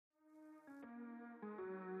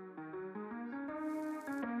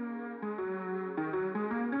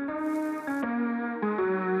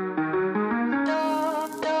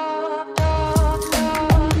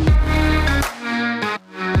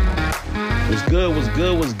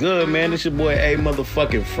What's good, man? It's your boy A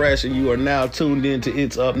motherfucking Fresh, and you are now tuned in to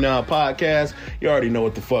It's Up Now podcast. You already know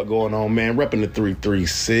what the fuck going on, man. Repping the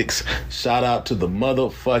 336. Shout out to the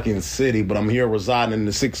motherfucking city, but I'm here residing in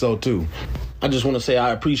the 602. I just want to say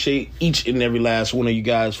I appreciate each and every last one of you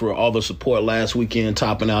guys for all the support last weekend,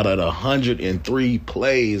 topping out at 103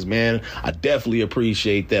 plays, man. I definitely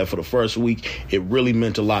appreciate that. For the first week, it really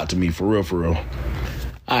meant a lot to me, for real.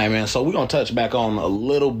 All right, man, so we're going to touch back on a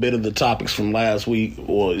little bit of the topics from last week.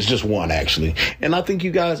 Well, it's just one, actually. And I think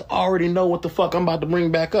you guys already know what the fuck I'm about to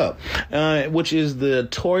bring back up, which is the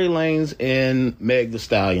Tory Lanez and Meg Thee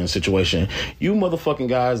Stallion situation. You motherfucking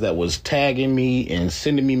guys that was tagging me and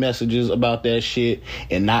sending me messages about that shit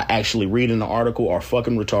and not actually reading the article are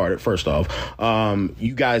fucking retarded, first off.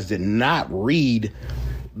 You guys did not read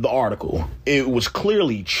the article. It was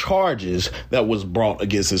clearly charges that was brought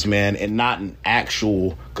against this man and not an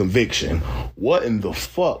actual conviction. What in the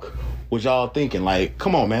fuck was y'all thinking? Like,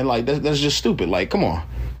 come on, man. Like, that's just stupid. Like, come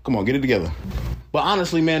on, get it together. But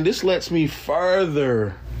honestly, man, this lets me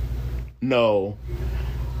further know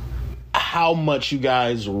how much you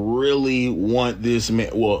guys really want this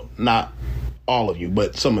man. Well, not all of you,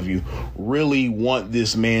 but some of you really want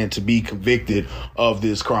this man to be convicted of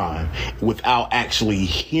this crime without actually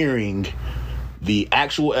hearing the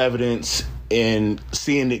actual evidence and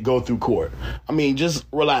seeing it go through court. I mean, just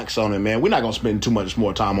relax on it, man. We're not gonna spend too much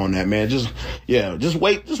more time on that, man. Just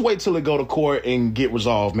wait till it go to court and get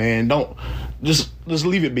resolved, man. Don't just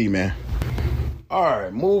leave it be, man. All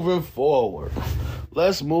right, moving forward.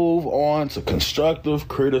 Let's move on to constructive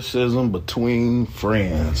criticism between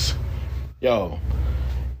friends. Yo,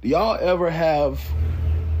 do y'all ever have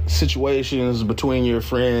situations between your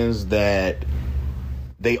friends that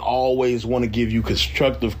they always want to give you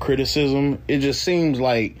constructive criticism? It just seems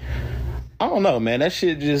like, I don't know, man, that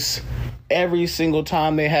shit just, every single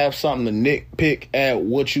time they have something to nitpick at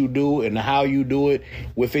what you do and how you do it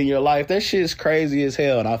within your life, that shit's crazy as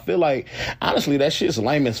hell. And I feel like, honestly, that shit's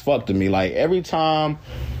lame as fuck to me. Like, every time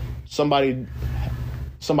somebody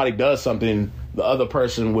does something, the other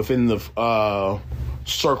person within the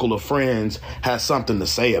circle of friends has something to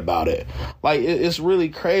say about it. Like, it's really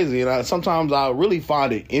crazy. And sometimes I really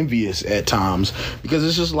find it envious at times, because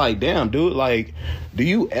it's just like, damn, dude, like, are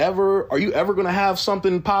you ever going to have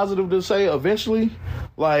something positive to say eventually?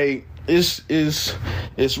 Like, it's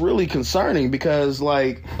really concerning, because,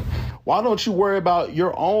 like, why don't you worry about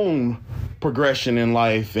your own progression in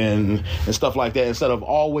life and stuff like that, instead of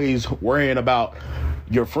always worrying about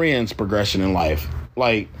your friend's progression in life?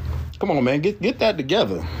 Like, come on, man, get that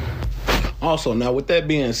together. Also, now, with that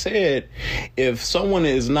being said, if someone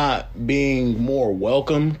is not being more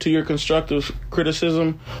welcome to your constructive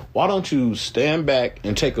criticism, why don't you stand back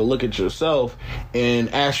and take a look at yourself and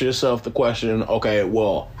ask yourself the question, okay,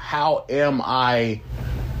 well, how am I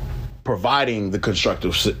providing the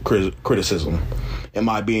constructive criticism? Am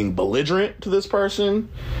I being belligerent to this person?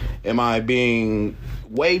 Am I being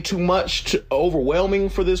way too much overwhelming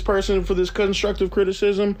for this person for this constructive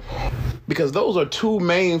criticism? Because those are two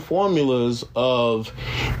main formulas of,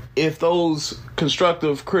 if those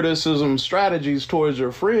constructive criticism strategies towards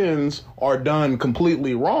your friends are done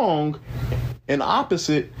completely wrong and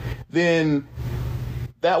opposite, then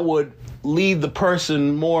that would lead the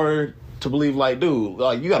person more to believe, like, dude,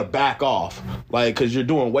 like, you gotta back off, like, because you're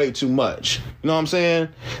doing way too much. You know what I'm saying?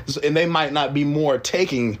 And they might not be more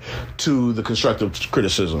taking to the constructive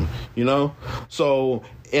criticism, you know? So,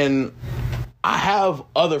 and I have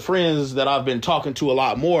other friends that I've been talking to a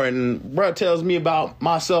lot more, and bruh tells me about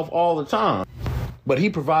myself all the time. But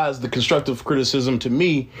he provides the constructive criticism to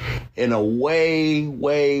me in a way,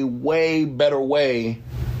 way, way better way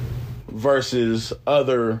versus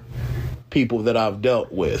other people that I've dealt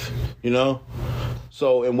with, you know?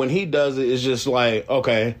 So, and when he does it, it's just like,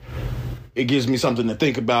 okay, it gives me something to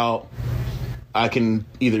think about. I can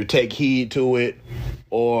either take heed to it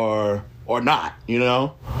or not, you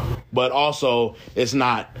know? But also, it's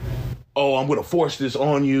not, oh, I'm going to force this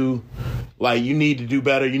on you. Like, you need to do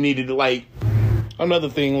better. You need to do, like, another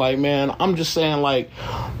thing, like, man, I'm just saying, like,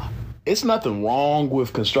 it's nothing wrong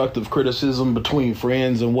with constructive criticism between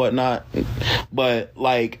friends and whatnot. But,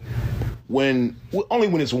 like, only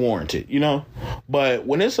when it's warranted, you know? But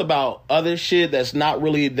when it's about other shit that's not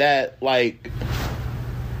really that, like,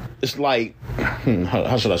 it's like,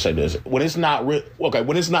 how should I say this? When it's not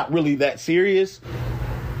when it's not really that serious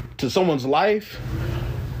to someone's life,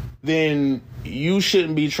 then you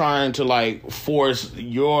shouldn't be trying to, like, force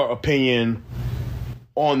your opinion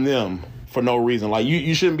on them for no reason. Like,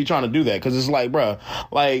 you shouldn't be trying to do that, because it's like, bruh,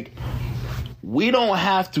 like, we don't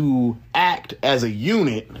have to act as a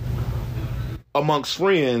unit amongst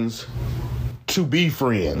friends to be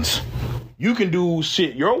friends. You can do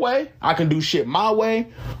shit your way. I can do shit my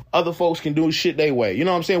way. Other folks can do shit their way. You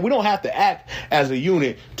know what I'm saying? We don't have to act as a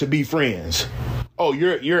unit to be friends. Oh,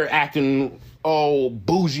 you're acting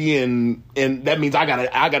bougie and that means I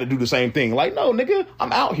gotta do the same thing. Like, no, nigga,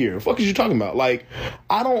 I'm out here. Fuck is you talking about? Like,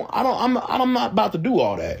 I'm not about to do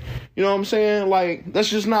all that. You know what I'm saying? Like, that's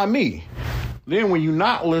just not me. Then when you're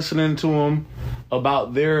not listening to them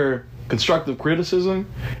about their constructive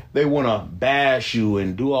criticism, they want to bash you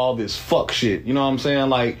and do all this fuck shit. You know what I'm saying?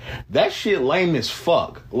 Like, that shit lame as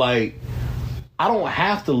fuck. Like, I don't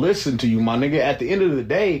have to listen to you, my nigga. At the end of the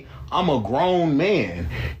day, I'm a grown man.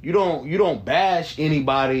 You don't bash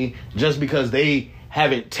anybody just because they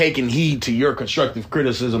haven't taken heed to your constructive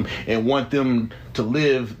criticism and want them to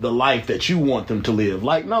live the life that you want them to live.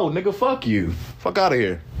 Like, no, nigga, fuck you. Fuck out of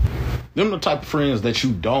here. Them the type of friends that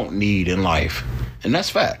you don't need in life. And that's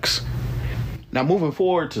facts. Now, moving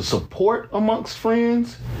forward to support amongst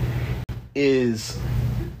friends is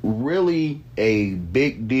really a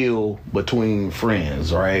big deal between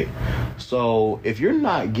friends, right? So if you're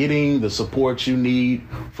not getting the support you need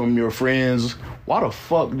from your friends, why the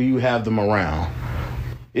fuck do you have them around?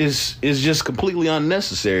 It's just completely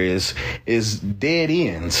unnecessary. It's dead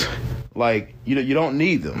ends. Like, you don't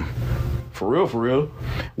need them. For real.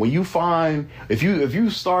 When you find, if you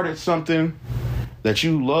started something that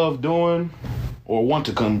you love doing or want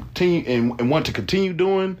to continue and want to continue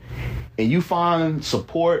doing, and you find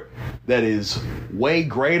support that is way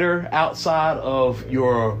greater outside of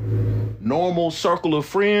your normal circle of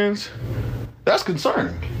friends, that's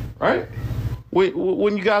concerning, right?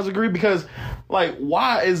 Wouldn't you guys agree? Because, like,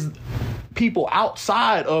 why is people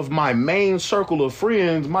outside of my main circle of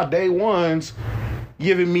friends, my day ones,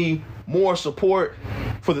 giving me more support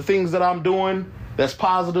for the things that I'm doing that's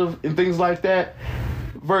positive and things like that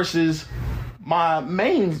versus my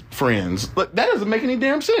main friends? But that doesn't make any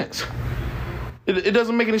damn sense. It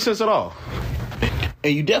doesn't make any sense at all.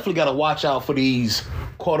 And you definitely got to watch out for these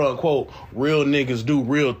quote unquote real niggas do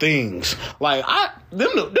real things. Like, them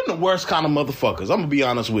the worst kind of motherfuckers. I'm gonna be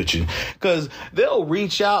honest with you, because they'll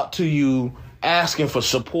reach out to you asking for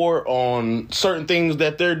support on certain things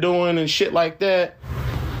that they're doing and shit like that.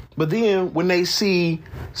 But then when they see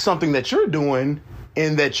something that you're doing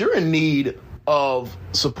and that you're in need of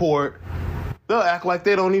support, they'll act like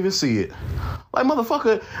they don't even see it. Like,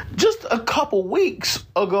 motherfucker, just a couple weeks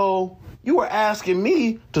ago, you were asking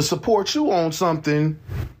me to support you on something,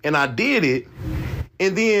 and I did it,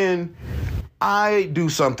 and then I do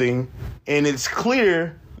something, and it's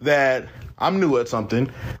clear that I'm new at something,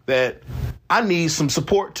 that I need some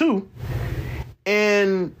support too,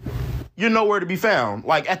 and you're nowhere to be found.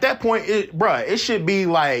 Like, at that point, it should be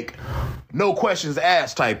like no questions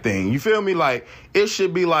asked type thing. You feel me? Like, it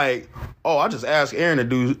should be like, oh, I just asked Aaron to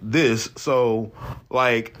do this, so,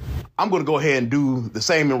 like, I'm going to go ahead and do the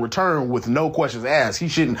same in return with no questions asked. He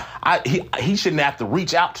shouldn't have to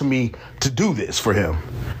reach out to me to do this for him.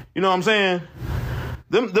 You know what I'm saying?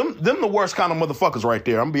 Them the worst kind of motherfuckers right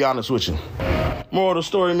there. I'm going to be honest with you. Moral of the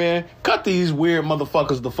story, man, cut these weird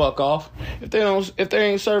motherfuckers the fuck off. If they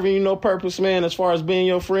ain't serving you no purpose, man, as far as being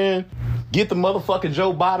your friend, get the motherfucking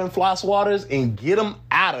Joe Biden Floss Waters and get them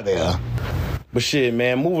out of there. But shit,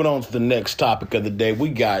 man, moving on to the next topic of the day, we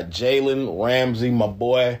got Jalen Ramsey, my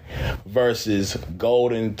boy, versus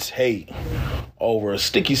Golden Tate over a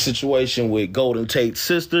sticky situation with Golden Tate's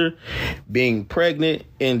sister being pregnant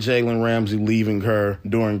and Jalen Ramsey leaving her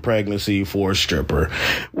during pregnancy for a stripper,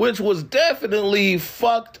 which was definitely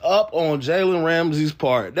fucked up on Jalen Ramsey's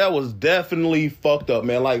part. That was definitely fucked up,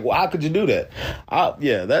 man. Like, well, how could you do that?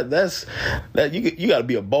 That's you got to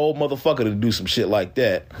be a bold motherfucker to do some shit like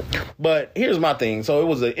that. But here's my thing. So it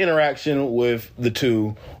was an interaction with the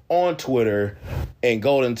two on Twitter, and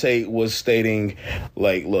Golden Tate was stating,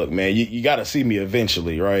 like, look, man, you got to see me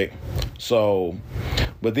eventually, right? So,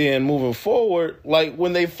 but then moving forward, like,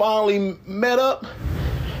 when they finally met up,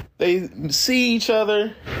 they see each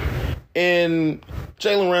other, and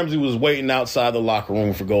Jalen Ramsey was waiting outside the locker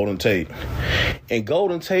room for Golden Tate. And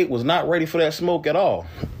Golden Tate was not ready for that smoke at all.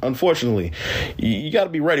 Unfortunately, you got to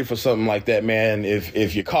be ready for something like that, man.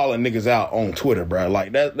 If you're calling niggas out on Twitter, bro,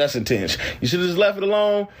 like that's intense. You should have just left it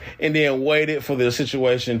alone and then waited for the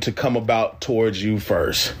situation to come about towards you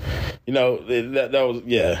first. You know, that was,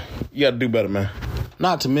 yeah, you got to do better, man.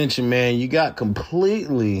 Not to mention, man, you got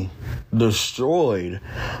completely destroyed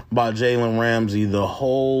by Jalen Ramsey the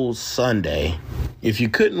whole Sunday. if you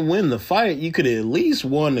couldn't win the fight, you could at least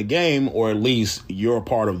won the game, or at least you're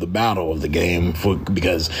part of the battle of the game.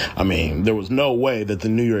 Because, I mean, there was no way that the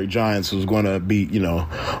New York Giants was going to beat,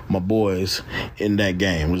 my boys in that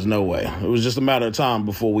game. There's no way. It was just a matter of time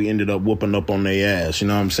before we ended up whooping up on their ass. You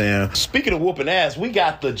know what I'm saying? Speaking of whooping ass, we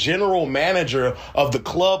got the general manager of the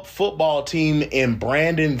club football team in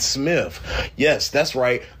Brandon Smith. Yes, that's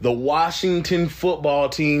right. The Washington football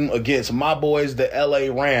team against my boys, the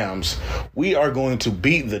LA Rams. We are going to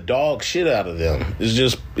beat the dog shit out of them. It's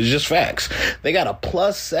just facts. They got a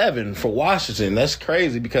 +7 for Washington. That's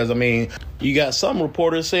crazy because, I mean, you got some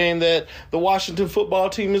reporters saying that the Washington football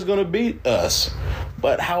team is going to beat us.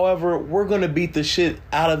 But, however, we're going to beat the shit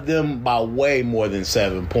out of them by way more than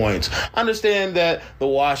 7 points. I understand that the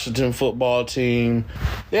Washington football team,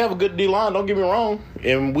 they have a good D-line, don't get me wrong.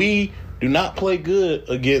 And we do not play good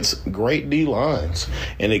against great D-lines,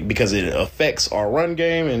 and because it affects our run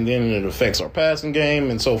game, and then it affects our passing game,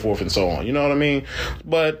 and so forth and so on. You know what I mean?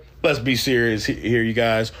 But let's be serious here, you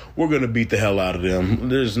guys. We're going to beat the hell out of them.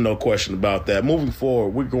 There's no question about that. Moving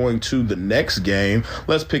forward, we're going to the next game.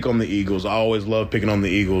 Let's pick on the Eagles. I always love picking on the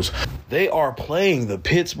Eagles. They are playing the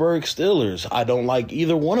Pittsburgh Steelers. I don't like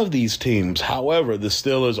either one of these teams. However, the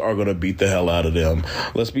Steelers are going to beat the hell out of them.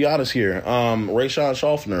 Let's be honest here. Rayshawn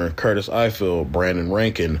Schaffner, Curtis Eifel, Brandon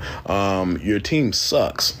Rankin, your team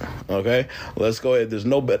sucks. Okay? Let's go ahead. There's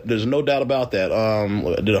no doubt about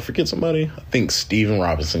that. Did I forget somebody? I think Steven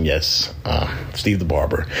Robinson. Yes. Steve the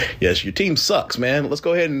Barber. Yes, your team sucks, man. Let's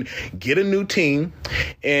go ahead and get a new team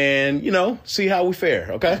and, see how we fare.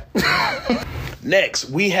 Okay? Next,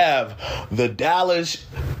 we have the Dallas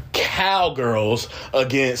Cowgirls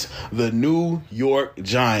against the New York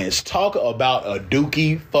Giants. Talk about a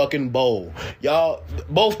dookie fucking bowl. Y'all,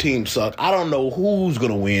 both teams suck. I don't know who's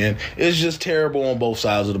going to win. It's just terrible on both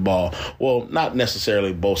sides of the ball. Well, not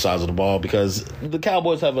necessarily both sides of the ball, because the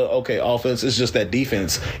Cowboys have an okay offense. It's just that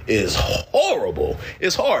defense is horrible.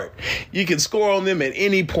 It's hard. You can score on them at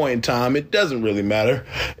any point in time. It doesn't really matter.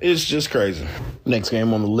 It's just crazy. Next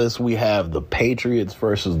game on the list, we have the Patriots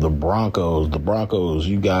versus the Broncos. The Broncos,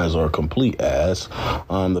 you guys are complete ass.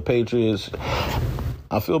 The Patriots,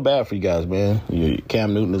 I feel bad for you guys, man.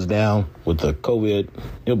 Cam Newton is down with the COVID.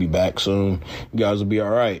 He'll be back soon. You guys will be all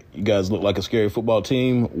right. You guys look like a scary football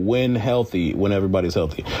team when healthy, when everybody's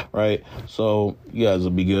healthy, right? So you guys will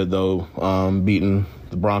be good, though. Beating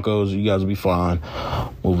the Broncos, you guys will be fine.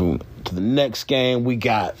 Moving to the next game, we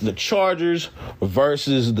got the Chargers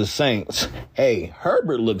versus the Saints. Hey,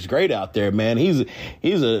 Herbert looks great out there, man. He's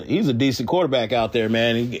a decent quarterback out there,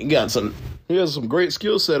 man. He has some great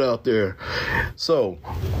skill set out there. So,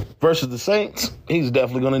 versus the Saints, he's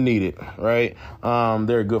definitely going to need it, right?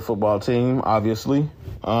 They're a good football team, obviously.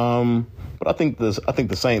 But I think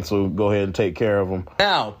the Saints will go ahead and take care of them.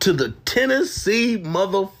 Now, to the Tennessee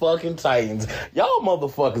motherfucking Titans. Y'all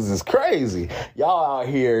motherfuckers is crazy. Y'all out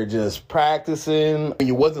here just practicing.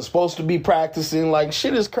 You wasn't supposed to be practicing. Like,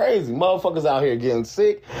 shit is crazy. Motherfuckers out here getting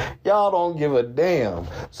sick. Y'all don't give a damn.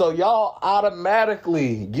 So y'all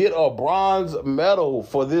automatically get a bronze medal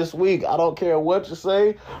for this week. I don't care what you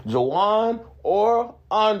say. Jawan or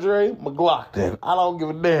Andre McLaughlin. I don't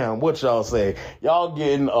give a damn what y'all say. Y'all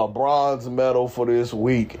getting a bronze medal for this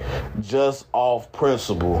week just off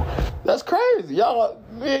principle. That's crazy. Y'all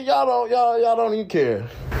don't even care.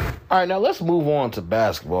 All right, now let's move on to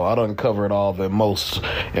basketball. I done covered all the most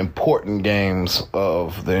important games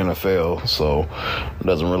of the NFL, so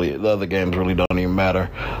the other games really don't even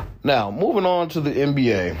matter. Now, moving on to the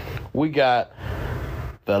NBA, we got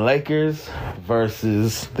the Lakers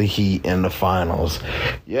versus the Heat in the finals.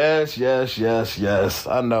 Yes.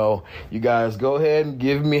 I know. You guys go ahead and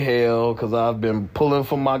give me hell because I've been pulling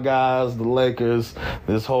for my guys, the Lakers,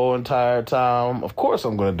 this whole entire time. Of course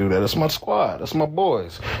I'm going to do that. It's my squad. That's my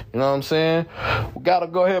boys. You know what I'm saying? We got to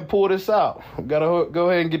go ahead and pull this out. We got to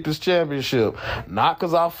go ahead and get this championship. Not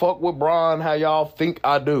because I fuck with Bron how y'all think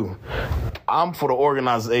I do. I'm for the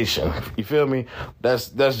organization. You feel me? That's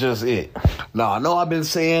just it. Now, I know I've been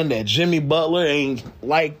saying that Jimmy Butler ain't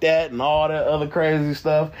like that and all that other crazy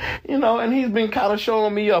stuff, and he's been kind of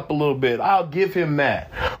showing me up a little bit. I'll give him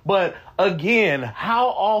that. But again, how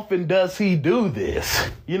often does he do this?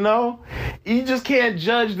 You just can't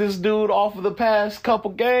judge this dude off of the past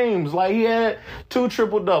couple games. Like, he had 2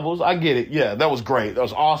 triple-doubles. I get it. Yeah, that was great. That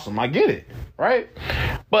was awesome. I get it. Right?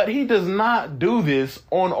 But he does not do this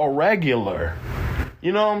on a regular.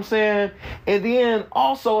 You know what I'm saying? And then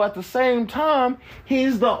also at the same time,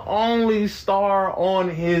 he's the only star on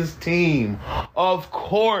his team. Of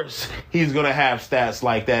course, he's going to have stats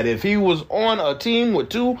like that. If he was on a team with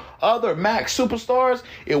two other max superstars,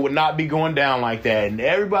 it would not be going down like that. And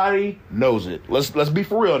everybody knows it. Let's be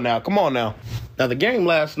for real now. Come on now. Now, the game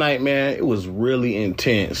last night, man, it was really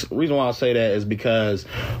intense. The reason why I say that is because,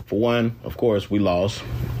 for one, of course, we lost.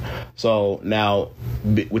 So now,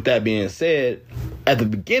 with that being said, at the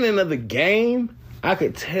beginning of the game, I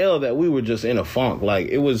could tell that we were just in a funk. Like,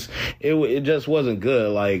 it just wasn't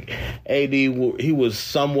good. Like, AD, he was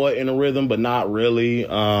somewhat in a rhythm, but not really.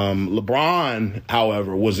 LeBron,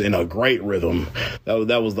 however, was in a great rhythm.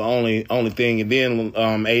 That was the only thing. And then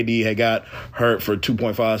AD had got hurt for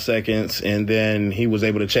 2.5 seconds, and then he was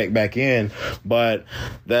able to check back in. But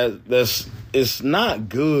it's not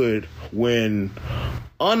good when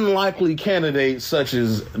unlikely candidates such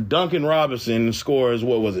as Duncan Robinson scores,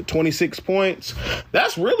 26 points?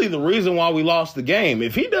 That's really the reason why we lost the game.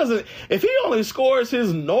 If he only scores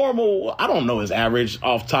his normal, I don't know his average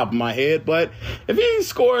off the top of my head, but if he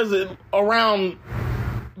scores it around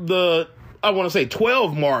the, I want to say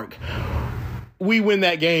 12 mark, we win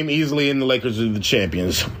that game easily and the Lakers are the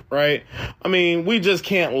champions, right? I mean, we just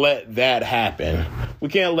can't let that happen. We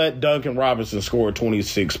can't let Duncan Robinson score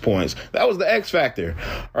 26 points. That was the X factor,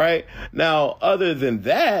 right? Now, other than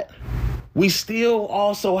that, we still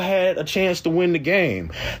also had a chance to win the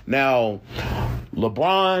game. Now,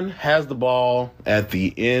 LeBron has the ball at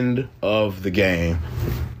the end of the game,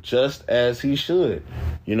 just as he should,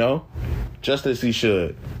 just as he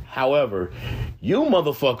should. However, you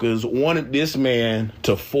motherfuckers wanted this man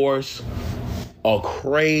to force a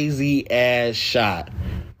crazy ass shot,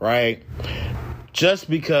 right? Just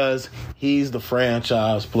because he's the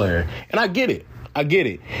franchise player. And I get it.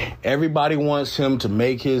 Everybody wants him to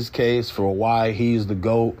make his case for why he's the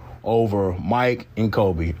GOAT over Mike and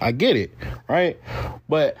Kobe. I get it, right?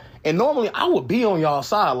 And normally I would be on y'all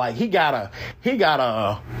side. Like, he gotta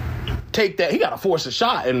take that. He gotta force a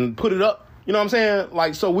shot and put it up. You know what I'm saying?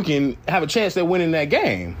 Like, so we can have a chance at winning that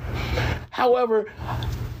game. However,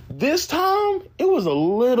 this time, it was a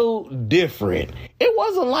little different. It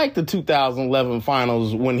wasn't like the 2011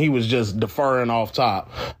 finals when he was just deferring off top.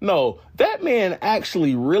 No, that man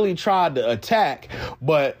actually really tried to attack.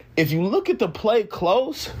 But if you look at the play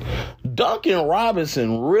close, Duncan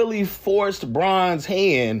Robinson really forced Bron's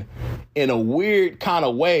hand in a weird kind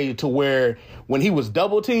of way to where when he was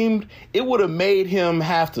double teamed, it would have made him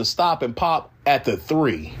have to stop and pop at the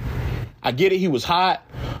three. I get it, he was hot,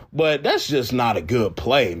 but that's just not a good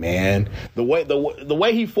play, man. The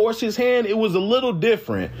way he forced his hand, it was a little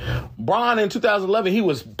different. Bron in 2011, he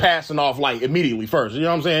was passing off like immediately first. You know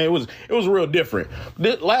what I'm saying? It was real different.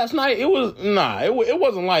 Last night, it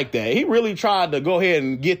wasn't like that. He really tried to go ahead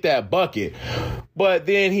and get that bucket, but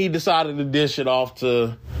then he decided to dish it off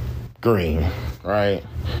to Green, right?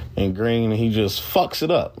 And Green, he just fucks it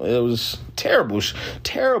up. It was terrible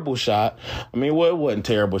shot. I mean, well, it wasn't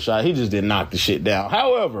a terrible shot. He just didn't knock the shit down.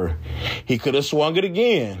 However, he could have swung it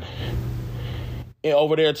again. And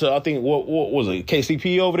over there to, I think, what was it,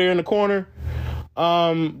 KCP over there in the corner?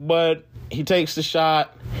 But he takes the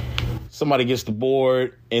shot. Somebody gets the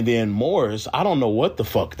board, and then Morris, I don't know what the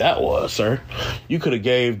fuck that was, sir. You could have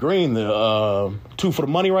gave Green the 2 for the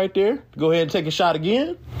money right there. Go ahead and take a shot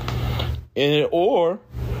again. Or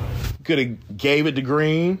could have gave it to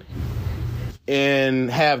Green and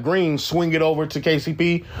have Green swing it over to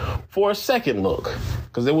KCP for a second look.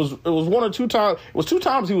 Because it was 1 or 2 times. It was 2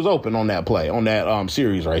 times he was open on that play, on that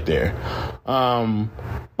series right there.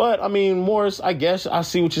 But I mean, Morris, I guess I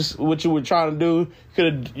see what you were trying to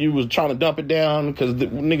do. You was trying to dump it down because the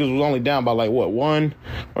niggas was only down by 1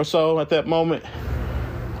 or so at that moment.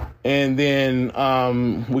 And then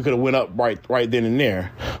we could have went up right then and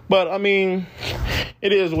there. But, I mean,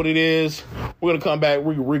 it is what it is. We're going to come back,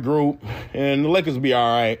 regroup, and the Lakers will be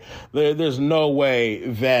all right. There's no way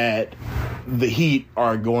that the Heat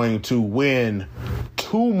are going to win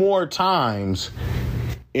 2 more times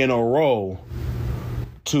in a row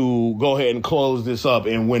to go ahead and close this up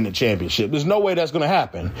and win the championship. There's no way that's going to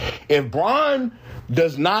happen. If Bron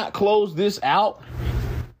does not close this out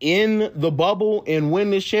in the bubble and win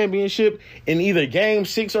this championship in either game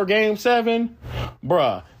 6 or game 7,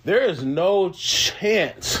 bruh, there is no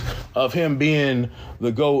chance of him being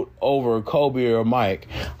the GOAT over Kobe or Mike.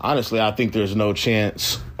 Honestly, I think there's no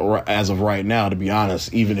chance as of right now, to be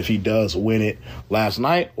honest, even if he does win it last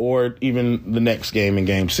night or even the next game in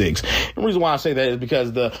Game 6. And the reason why I say that is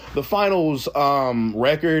because the finals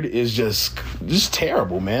record is just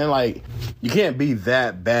terrible, man. Like, you can't be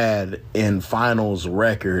that bad in finals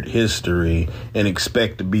record history and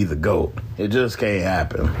expect to be the GOAT. It just can't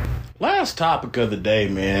happen. Last topic of the day,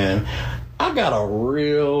 man. I got a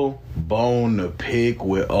real bone to pick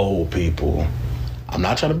with old people. I'm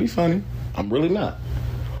not trying to be funny. I'm really not.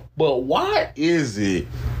 But why is it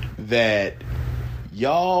that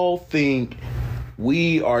y'all think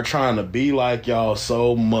we are trying to be like y'all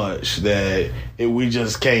so much that we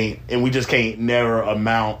just can't never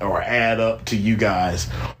amount or add up to you guys?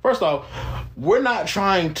 First off, we're not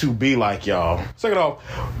trying to be like y'all. Second off,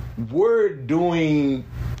 we're doing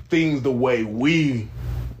things the way we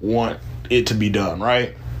want it to be done,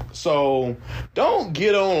 right? So don't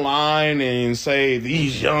get online and say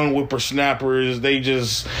these young whippersnappers,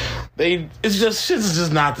 shit's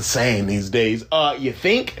just not the same these days. You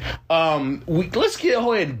think? Let's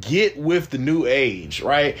go ahead and get with the new age,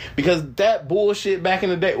 right? Because that bullshit back in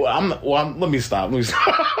the day. Let me stop.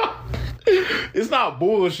 It's not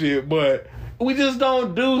bullshit, but we just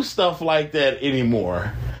don't do stuff like that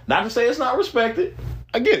anymore. Not to say it's not respected.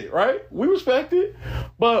 I get it, right? We respect it,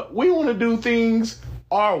 but we want to do things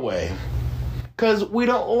our way because we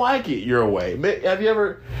don't like it your way. Have you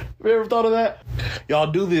ever thought of that?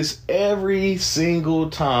 Y'all do this every single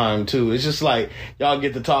time too. It's just like y'all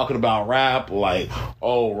get to talking about rap, like,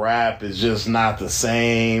 oh, rap is just not the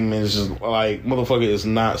same. It's just like, motherfucker, it's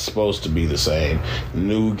not supposed to be the same.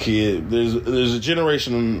 New kid, there's a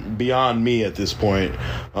generation beyond me at this point.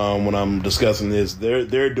 When I'm discussing this,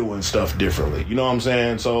 they're doing stuff differently. You know what I'm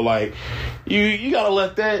saying? So like, you gotta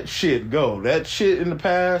let that shit go. That shit in the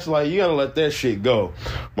past, like, you gotta let that shit go.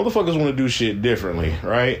 Motherfuckers want to do shit differently,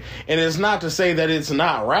 right? And it's not to say that it's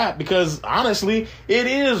not rap, because honestly, it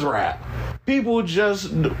is rap. People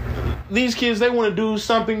these kids, they want to do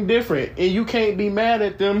something different, and you can't be mad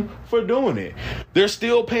at them for doing it. They're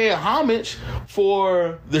still paying homage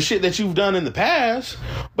for the shit that you've done in the past,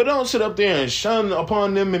 but don't sit up there and shun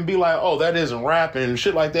upon them and be like, oh, that isn't rap and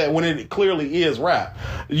shit like that, when it clearly is rap.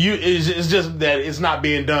 It's just that it's not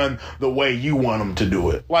being done the way you want them to do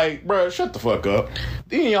it. Like, bro, shut the fuck up.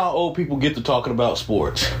 Then y'all old people get to talking about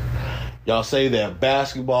sports. Y'all say that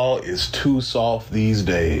basketball is too soft these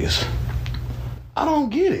days. I don't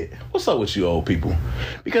get it. What's up with you old people?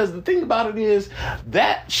 Because the thing about it is,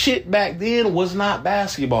 that shit back then was not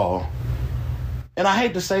basketball. And I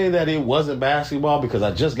hate to say that it wasn't basketball, because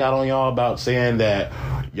I just got on y'all about saying that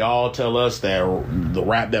y'all tell us that the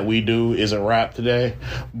rap that we do isn't rap today.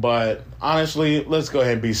 But honestly, let's go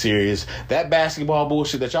ahead and be serious. That basketball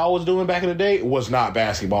bullshit that y'all was doing back in the day was not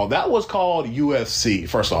basketball. That was called UFC,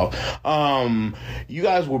 first off. You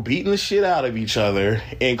guys were beating the shit out of each other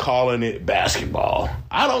and calling it basketball.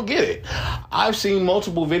 I don't get it. I've seen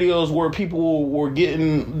multiple videos where people were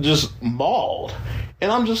getting just mauled.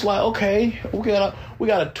 And I'm just like, okay, we got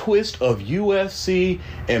a twist of UFC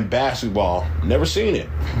and basketball. Never seen it.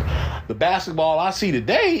 The basketball I see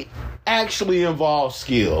today actually involves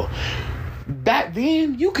skill. Back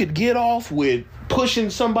then, you could get off with pushing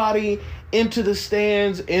somebody into the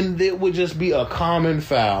stands and it would just be a common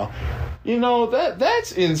foul. You know,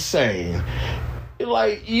 that's insane.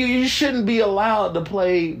 Like, you shouldn't be allowed to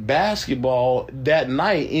play basketball that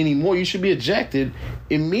night anymore. You should be ejected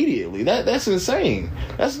immediately. That's insane.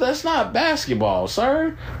 That's not basketball,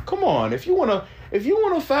 sir. Come on. If you wanna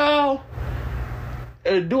foul,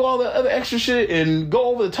 do all the other extra shit and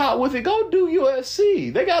go over the top with it, go do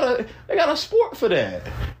UFC. They got a sport for that.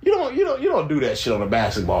 You don't do that shit on a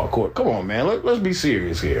basketball court. Come on, man. Let's be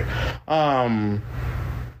serious here. Now,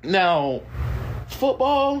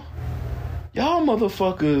 football. Y'all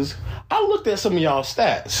motherfuckers, I looked at some of y'all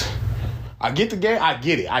stats. I get the game. I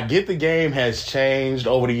get it. I get the game has changed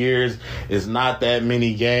over the years. It's not that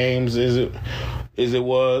many games as it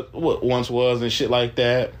was, what once was, and shit like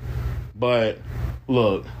that. But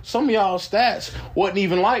look, some of y'all stats wasn't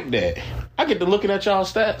even like that. I get to looking at y'all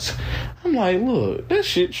stats. I'm like, look, that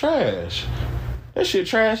shit trash. That shit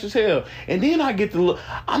trash as hell. And then I get to look.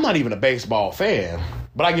 I'm not even a baseball fan,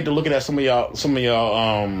 but I get to looking at some of y'all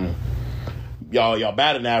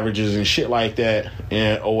batting averages and shit like that,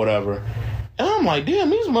 or whatever. And I'm like, damn,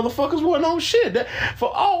 these motherfuckers wasn't on shit. For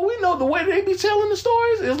all we know, the way they be telling the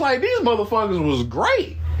stories, it's like these motherfuckers was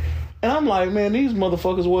great. And I'm like, man, these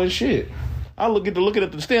motherfuckers wasn't shit. I looking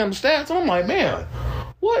at the stats, and I'm like, man,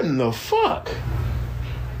 what in the fuck?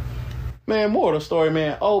 Man, more of the story,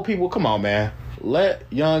 man. Old people, come on, man. Let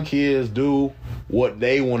young kids do what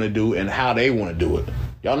they want to do and how they want to do it.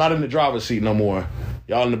 Y'all not in the driver's seat no more.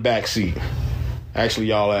 Y'all in the back seat. Actually,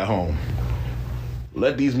 y'all at home.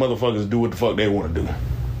 Let these motherfuckers do what the fuck they want to do.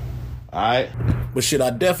 Alright? But shit, I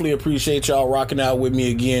definitely appreciate y'all rocking out with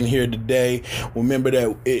me again here today. Remember that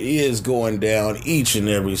it is going down each and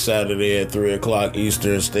every Saturday at 3 o'clock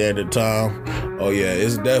Eastern Standard Time. Oh yeah,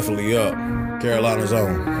 it's definitely up. Carolina's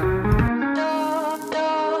own.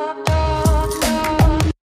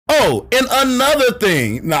 Oh, and another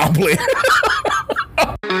thing. Nah, I'm playing.